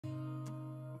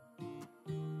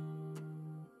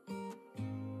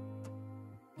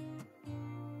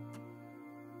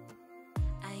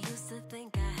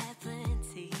think I had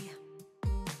plenty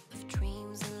of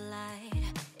dreams and light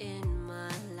in my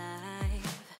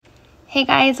life. Hey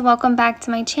guys, welcome back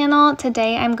to my channel.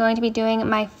 Today I'm going to be doing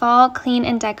my fall clean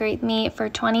and decorate me for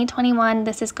 2021.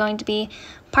 This is going to be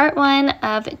part 1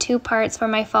 of 2 parts for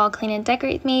my fall clean and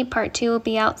decorate me. Part 2 will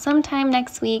be out sometime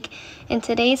next week. In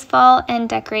today's fall and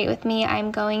decorate with me,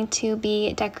 I'm going to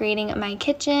be decorating my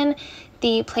kitchen,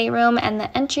 the playroom, and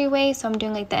the entryway. So I'm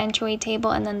doing like the entryway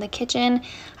table and then the kitchen.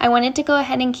 I wanted to go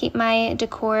ahead and keep my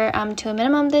decor to a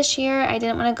minimum this year. I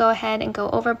didn't want to go ahead and go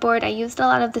overboard. I used a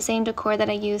lot of the same decor that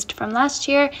I used from last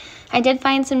year. I did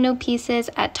find some new pieces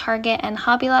at Target and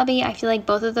Hobby Lobby. I feel like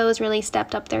both of those really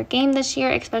stepped up their game this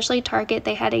year, especially Target.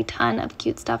 They had a ton of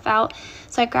cute stuff out.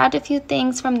 So I grabbed a few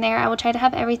things from there. I will try to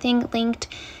have everything linked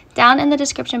down in the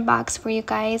description box for you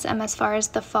guys as far as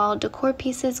the fall decor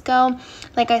pieces go.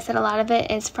 Like I said, a lot of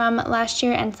it is from last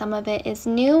year and some of it is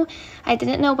new. I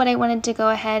didn't know what I wanted to go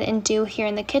ahead and do here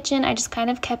in the kitchen. I just kind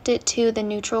of kept it to the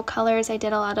neutral colors. I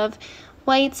did a lot of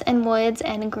whites and woods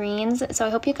and greens. So I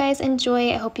hope you guys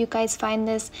enjoy. I hope you guys find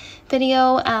this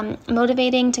video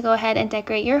motivating to go ahead and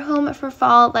decorate your home for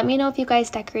fall. Let me know if you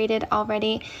guys decorated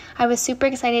already. I was super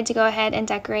excited to go ahead and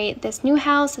decorate this new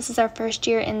house. This is our first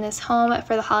year in this home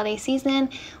for the holiday season.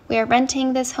 We are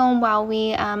renting this home while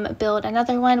we build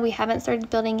another one. We haven't started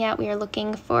building yet. We are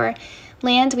looking for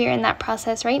land. We are in that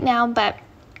process right now, but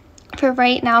for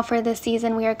right now, for this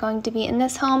season, we are going to be in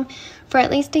this home for at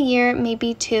least a year,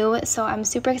 maybe 2. So I'm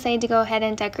super excited to go ahead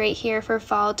and decorate here for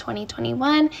fall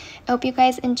 2021. I hope you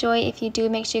guys enjoy. If you do,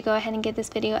 make sure you go ahead and give this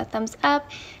video a thumbs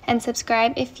up and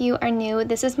subscribe if you are new.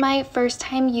 This is my first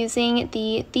time using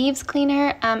the Thieves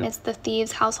cleaner. It's the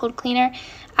Thieves household cleaner.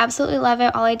 Absolutely love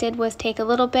it. All I did was take a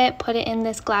little bit, put it in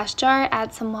this glass jar,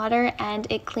 add some water, and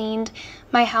it cleaned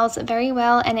my house very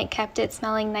well, and it kept it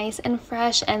smelling nice and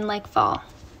fresh and like fall.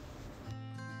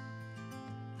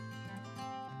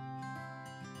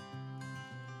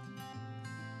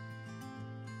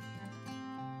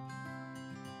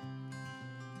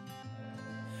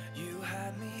 You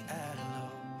had me at a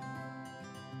low,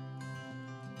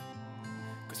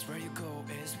 'cause where you go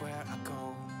is where I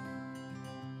go.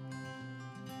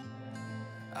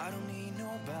 I don't need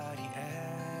nobody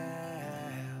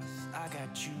else. I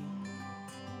got you,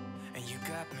 and you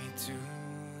got me too.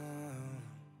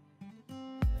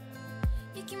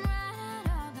 You came right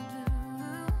out of the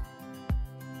blue.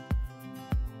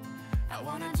 I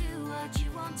wanna do what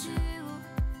you want to.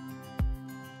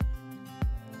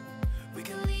 We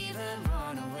can leave and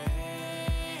run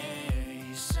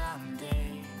away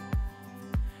someday,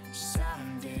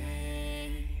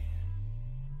 someday.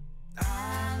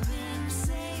 I've been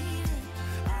saving you,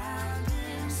 and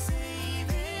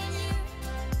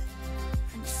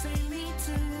you save me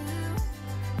too.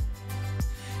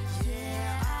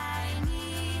 Yeah, I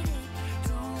need it,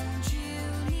 don't you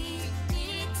need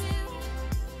me too?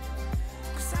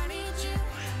 'Cause I need you.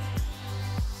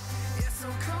 Yeah, so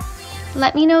call me.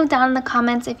 Let me know down in the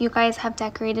comments if you guys have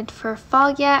decorated for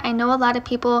fall yet. I know a lot of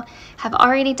people have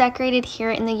already decorated here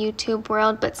in the YouTube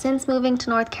world, but since moving to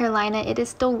North Carolina, it is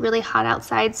still really hot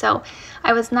outside, so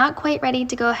I was not quite ready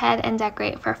to go ahead and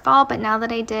decorate for fall, but now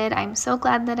that I did, I'm so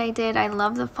glad that I did. I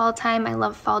love the fall time. I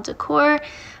love fall decor.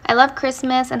 I love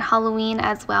Christmas and Halloween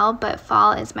as well, but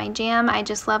fall is my jam. I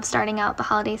just love starting out the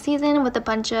holiday season with a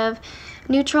bunch of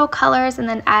neutral colors and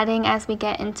then adding as we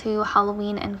get into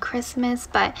Halloween and Christmas.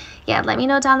 But yeah, let me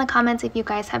know down in the comments if you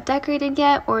guys have decorated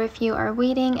yet or if you are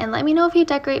waiting, and let me know if you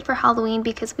decorate for Halloween,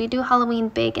 because we do Halloween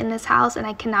big in this house and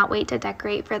I cannot wait to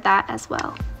decorate for that as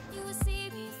well. You will see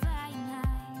me flying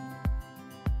high.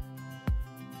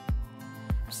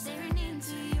 I'm staring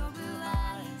into your blue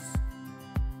eyes.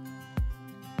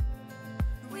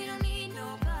 We don't need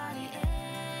nobody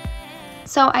else.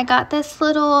 So I got this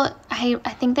little, I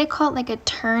think they call it like a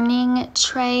turning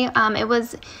tray. It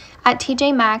was at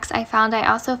TJ Maxx. I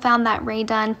also found that Ray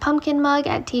Dunn pumpkin mug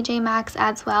at TJ Maxx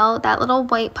as well. That little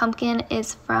white pumpkin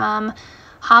is from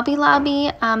Hobby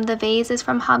Lobby. The vase is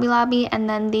from Hobby Lobby, and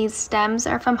then these stems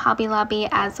are from Hobby Lobby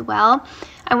as well.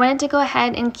 I wanted to go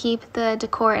ahead and keep the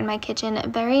decor in my kitchen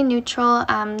very neutral,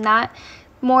 not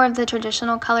more of the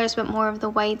traditional colors, but more of the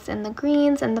whites and the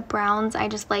greens and the browns. I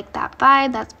just like that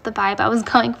vibe. That's the vibe I was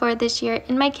going for this year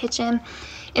in my kitchen.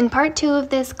 In part 2 of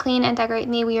this clean and decorate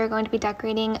me, we are going to be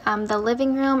decorating the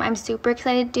living room. I'm super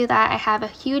excited to do that. I have a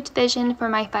huge vision for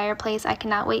my fireplace. I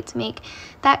cannot wait to make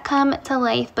that come to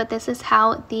life, but this is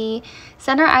how the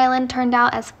center island turned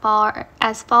out as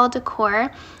fall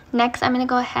decor. Next, I'm going to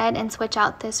go ahead and switch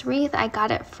out this wreath. I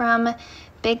got it from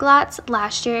Big Lots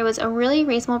last year. It was a really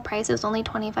reasonable price. It was only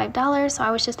 $25, so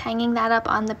I was just hanging that up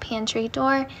on the pantry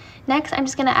door. Next, I'm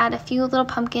just gonna add a few little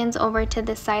pumpkins over to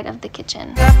this side of the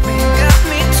kitchen. Got me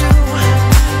too.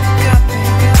 Got me.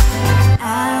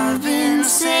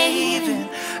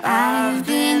 I've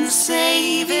been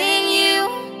saving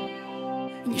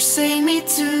you. You save me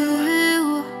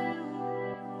too.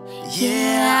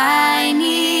 Yeah, I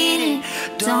need it.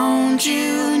 Don't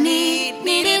you need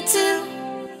it too?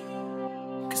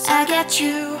 'Cause I got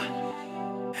you.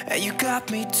 And you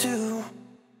got me too.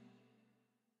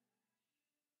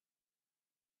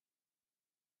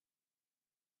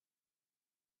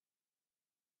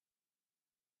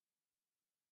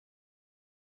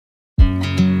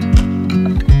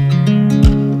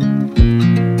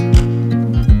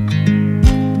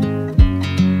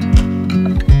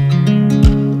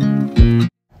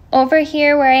 Over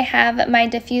here where I have my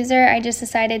diffuser, I just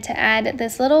decided to add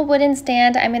this little wooden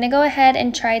stand. I'm going to go ahead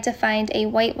and try to find a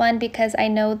white one because I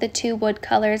know the two wood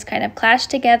colors kind of clash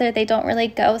together. They don't really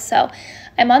go, so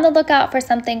I'm on the lookout for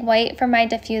something white for my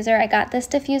diffuser. I got this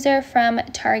diffuser from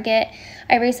Target.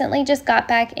 I recently just got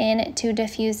back into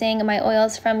diffusing my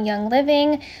oils from Young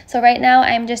Living. So right now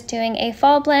I'm just doing a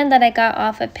fall blend that I got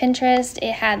off of Pinterest.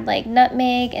 It had like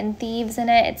nutmeg and thieves in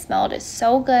it. It smelled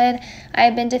so good.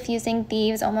 I've been diffusing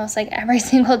thieves almost like every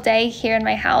single day here in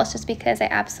my house just because I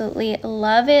absolutely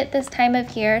love it this time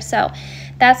of year. So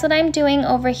that's what I'm doing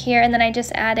over here. And then I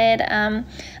just added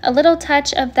a little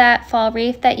touch of that fall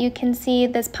wreath that you can see.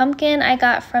 This pumpkin I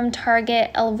got from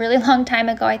Target a really long time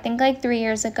ago, I think like 3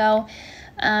 years ago.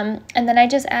 And then I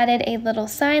just added a little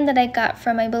sign that I got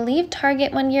from, I believe,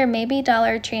 Target one year, maybe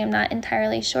Dollar Tree, I'm not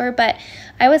entirely sure, but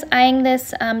I was eyeing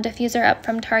this diffuser up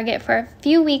from Target for a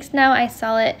few weeks now. I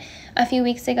saw it a few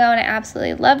weeks ago and I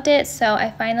absolutely loved it, so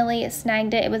I finally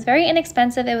snagged it. It was very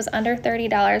inexpensive. It was under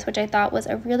 $30, which I thought was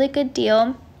a really good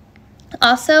deal.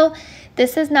 Also,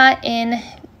 this is not in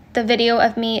the video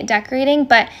of me decorating,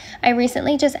 but I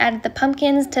recently just added the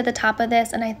pumpkins to the top of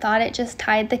this and I thought it just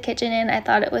tied the kitchen in. I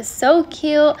thought it was so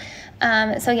cute.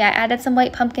 So yeah, I added some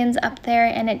white pumpkins up there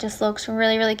and it just looks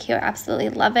really, really cute. I absolutely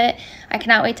love it. I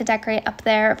cannot wait to decorate up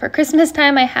there for Christmas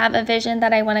time. I have a vision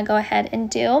that I want to go ahead and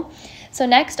do. So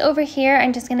next over here,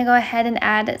 I'm just going to go ahead and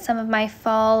add some of my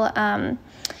fall,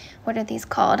 what are these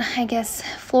called? I guess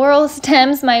floral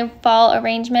stems, my fall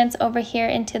arrangements over here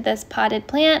into this potted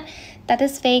plant. That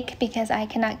is fake because I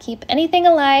cannot keep anything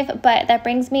alive, but that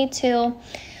brings me to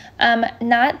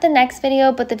not the next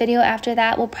video, but the video after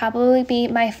that will probably be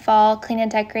my fall clean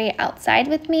and decorate outside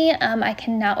with me. I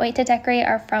cannot wait to decorate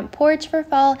our front porch for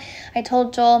fall. I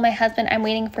told Joel, my husband, I'm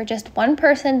waiting for just one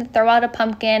person to throw out a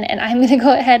pumpkin and I'm gonna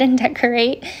go ahead and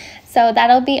decorate. So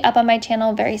that'll be up on my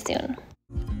channel very soon.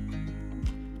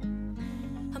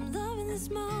 I'm loving this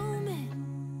moment.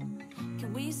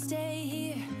 Can we stay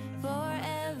here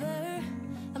forever?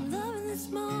 I'm loving this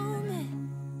moment.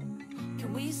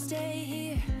 Can we stay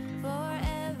here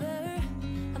forever?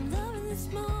 I'm loving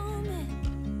this moment.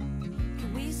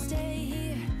 Can we stay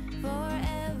here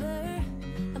forever?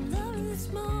 I'm loving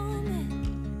this moment.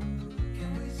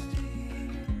 Can we stay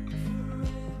here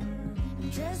forever?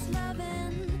 I'm just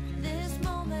loving this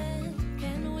moment.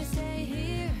 Can we stay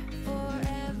here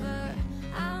forever?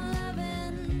 I'm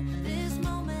loving this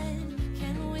moment.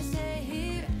 Can we stay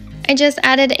here? I just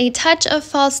added a touch of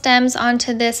fall stems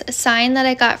onto this sign that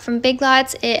I got from Big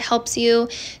Lots. It helps you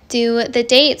do the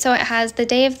date, so it has the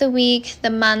day of the week, the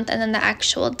month, and then the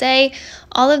actual day.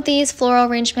 All of these floral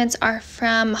arrangements are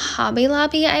from Hobby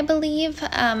Lobby, I believe.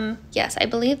 Yes, I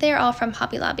believe they are all from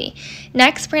Hobby Lobby.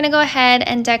 Next, we're gonna go ahead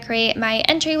and decorate my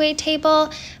entryway table.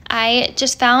 I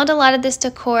just found a lot of this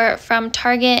decor from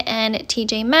Target and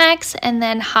TJ Maxx and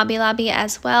then Hobby Lobby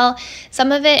as well.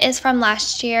 Some of it is from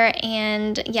last year,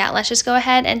 and yeah, let's just go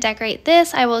ahead and decorate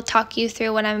this. I will talk you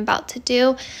through what I'm about to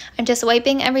do. I'm just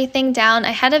wiping everything down.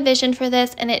 I had a vision for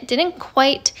this and it didn't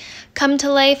quite come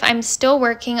to life. I'm still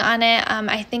working on it.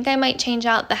 I think I might change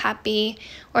out the happy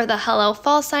or the hello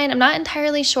fall sign. I'm not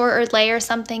entirely sure, or layer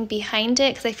something behind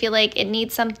it because I feel like it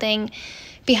needs something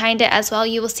behind it as well.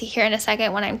 You will see here in a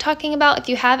second what I'm talking about. If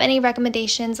you have any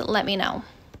recommendations, let me know.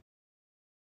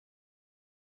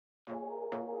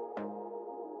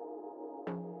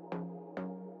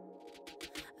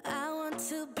 I want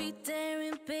to be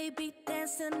daring, baby,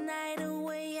 dance the night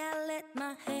away. I let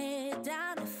my head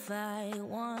down if I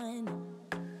want.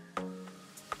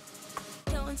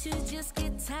 Don't you just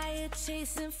get tired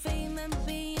chasing fame and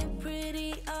being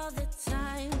pretty all the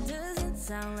time? Doesn't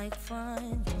sound like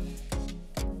fun.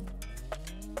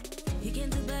 You can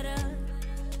do better.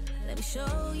 Let me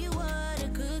show you what a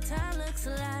good time looks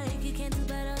like. You can do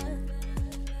better,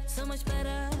 so much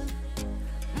better.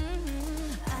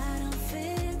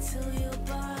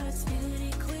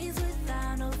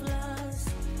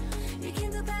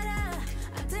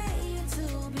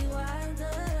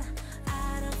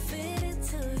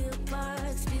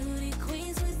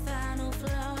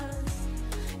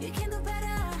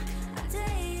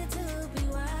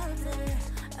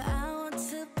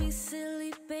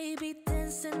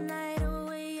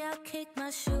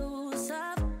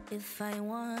 if I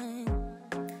want.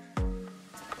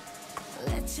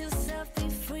 Let yourself be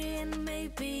free and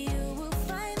maybe you will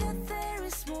find that there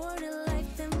is more to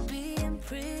life than being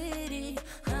pretty.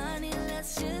 Honey,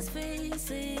 let's just face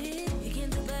it, you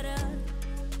can do better.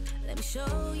 Let me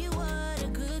show you what a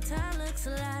good time looks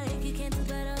like. You can do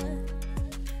better,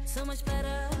 so much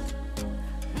better.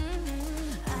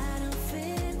 I don't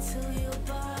fit into your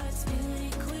box,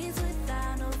 beauty queens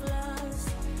without no flaws.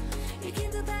 You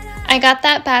can do better. I got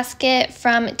that basket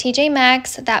from TJ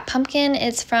Maxx. That pumpkin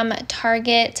is from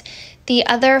Target. The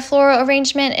other floral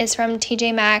arrangement is from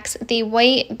TJ Maxx. The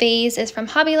white vase is from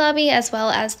Hobby Lobby, as well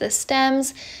as the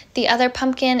stems. The other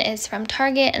pumpkin is from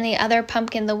Target, and the other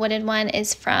pumpkin, the wooded one,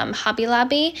 is from Hobby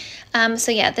Lobby.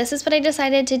 So yeah, this is what I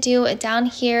decided to do down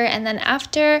here. And then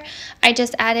after, I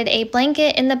just added a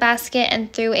blanket in the basket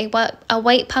and threw a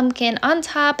white pumpkin on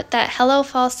top, that Hello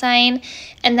Fall sign.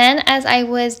 And then as I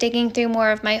was digging through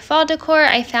more of my fall decor,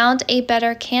 I found a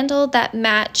better candle that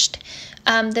matched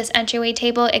this entryway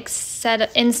table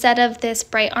instead of this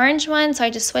bright orange one. So I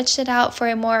just switched it out for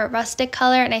a more rustic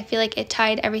color, and I feel like it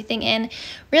tied everything in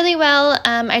really well.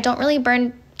 I don't really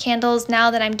burn candles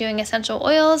now that I'm doing essential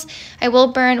oils. I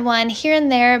will burn one here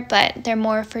and there, but they're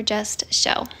more for just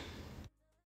show.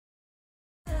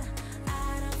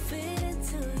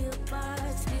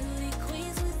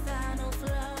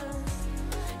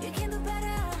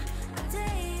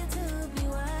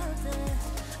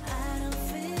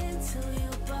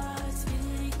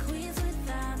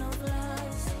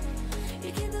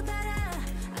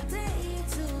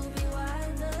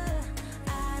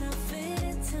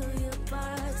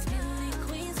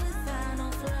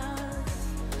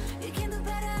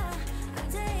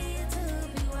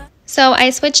 So I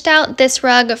switched out this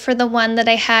rug for the one that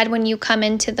I had when you come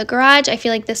into the garage. I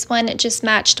feel like this one just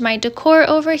matched my decor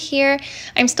over here.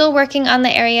 I'm still working on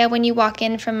the area when you walk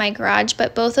in from my garage,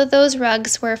 but both of those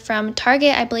rugs were from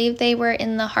Target. I believe they were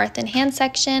in the Hearth and Hand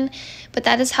section, but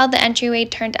that is how the entryway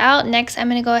turned out. Next, I'm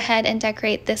going to go ahead and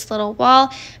decorate this little wall.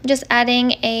 I'm just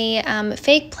adding a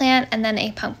fake plant and then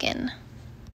a pumpkin.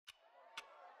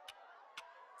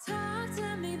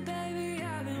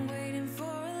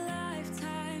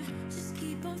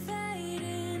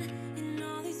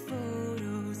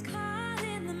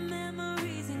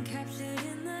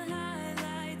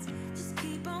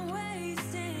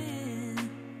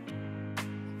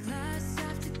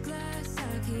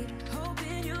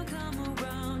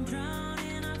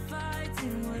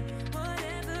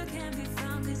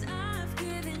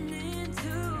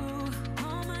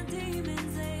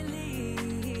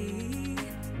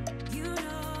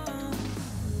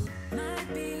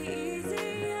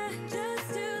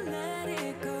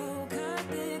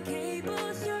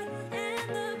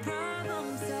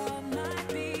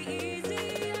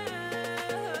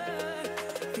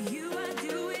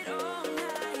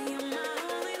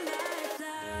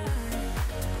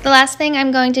 The last thing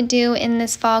I'm going to do in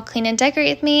this fall clean and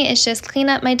decorate with me is just clean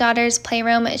up my daughter's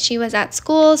playroom. She was at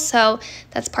school, so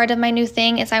that's part of my new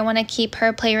thing, is I want to keep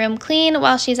her playroom clean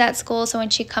while she's at school, so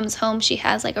when she comes home she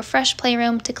has like a fresh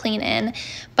playroom to clean in.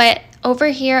 But over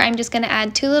here I'm just going to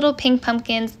add 2 little pink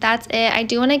pumpkins. That's it. I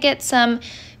do want to get some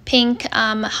pink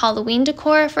Halloween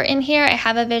decor for in here. I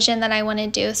have a vision that I want to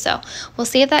do, so we'll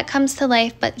see if that comes to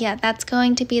life. But yeah, that's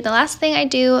going to be the last thing I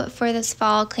do for this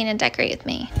fall clean and decorate with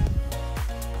me.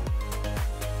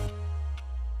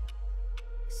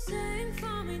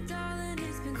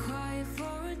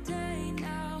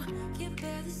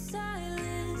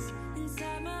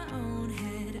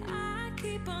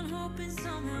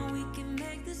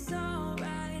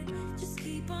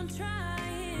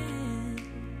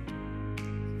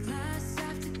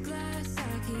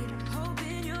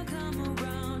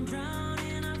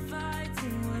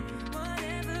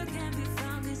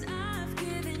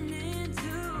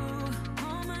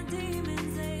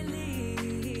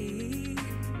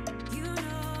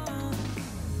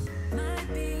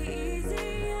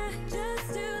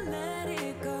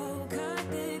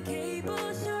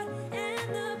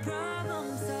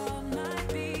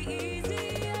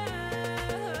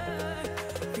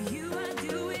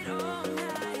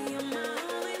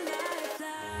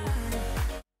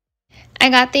 I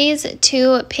got these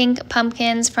 2 pink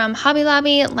pumpkins from Hobby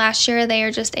Lobby last year. They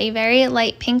are just a very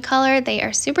light pink color. They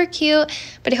are super cute,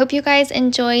 but I hope you guys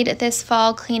enjoyed this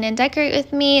fall clean and decorate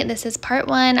with me. This is part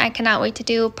 1. I cannot wait to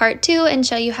do part 2 and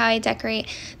show you how I decorate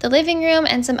the living room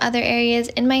and some other areas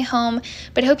in my home.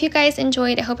 But I hope you guys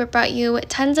enjoyed. I hope it brought you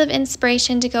tons of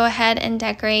inspiration to go ahead and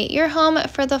decorate your home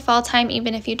for the fall time,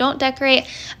 even if you don't decorate.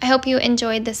 I hope you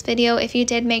enjoyed this video. If you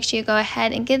did, make sure you go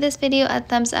ahead and give this video a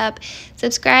thumbs up.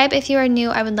 Subscribe if you are new,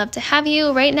 I would love to have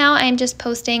you. Right now, I'm just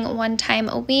posting 1 time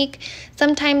a week,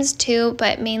 sometimes 2,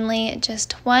 but mainly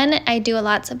just 1. I do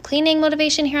lots of cleaning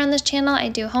motivation here on this channel. I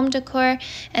do home decor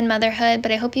and motherhood,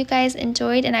 but I hope you guys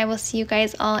enjoyed, and I will see you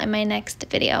guys all in my next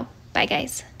video. Bye,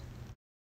 guys.